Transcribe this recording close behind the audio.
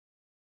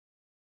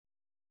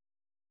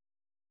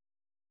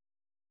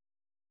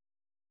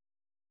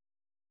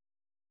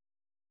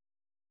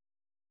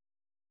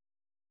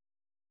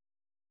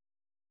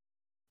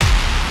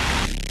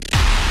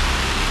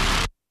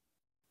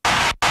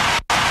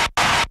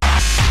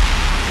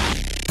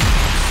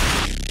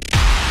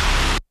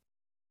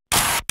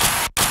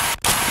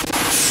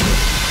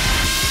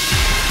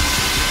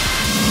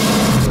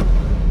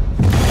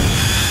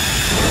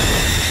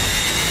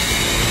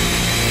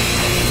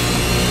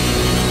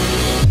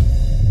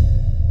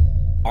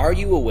Are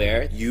you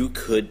aware you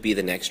could be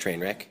the next train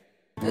wreck?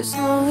 As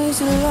long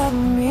as you love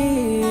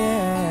me,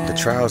 yeah. The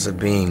trials of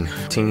being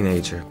a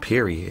teenager,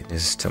 period,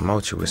 is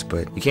tumultuous,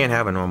 but you can't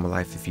have a normal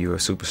life if you're a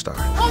superstar.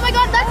 Oh my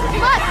God, that's too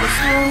much! As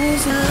long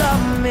as you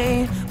love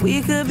me,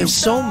 we could be. There's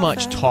so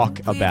much talk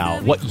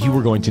about what you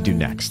were going to do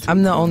next.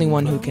 I'm the only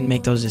one who can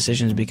make those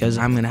decisions because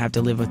I'm going to have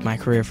to live with my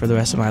career for the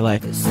rest of my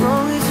life. As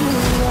long as you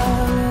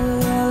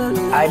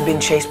love. I'd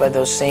been chased by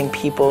those same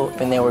people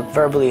and they were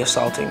verbally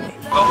assaulting me.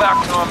 Go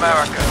back to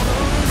America.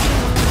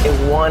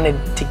 They wanted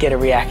to get a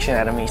reaction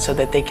out of me so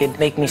that they could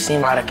make me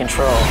seem out of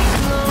control.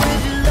 As long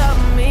as you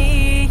love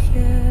me,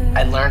 yeah.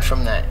 I learned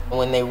from that.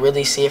 When they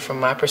really see it from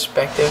my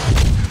perspective,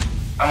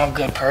 I'm a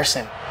good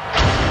person.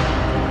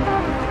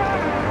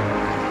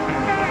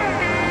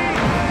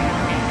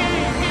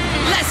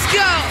 Let's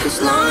go.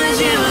 As long as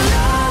you love.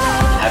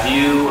 Have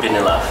you been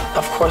in love?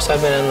 Of course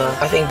I've been in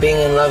love. I think being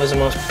in love is the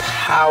most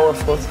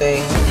powerful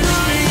thing.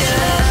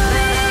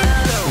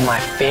 My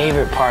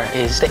favorite part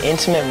is the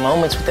intimate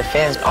moments with the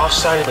fans. All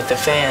started with the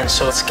fans,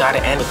 so it's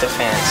gotta end with the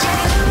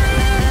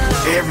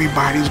fans.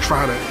 Everybody's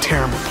trying to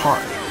tear them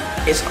apart.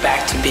 It's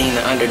back to being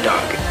the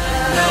underdog.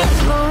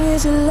 As long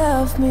as you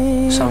love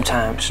me.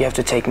 Sometimes you have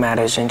to take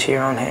matters into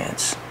your own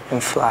hands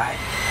and fly.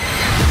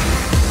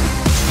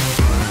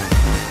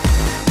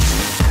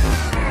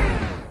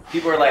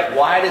 People are like,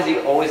 why does he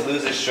always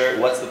lose his shirt?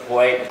 What's the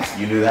point?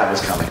 You knew that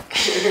was coming.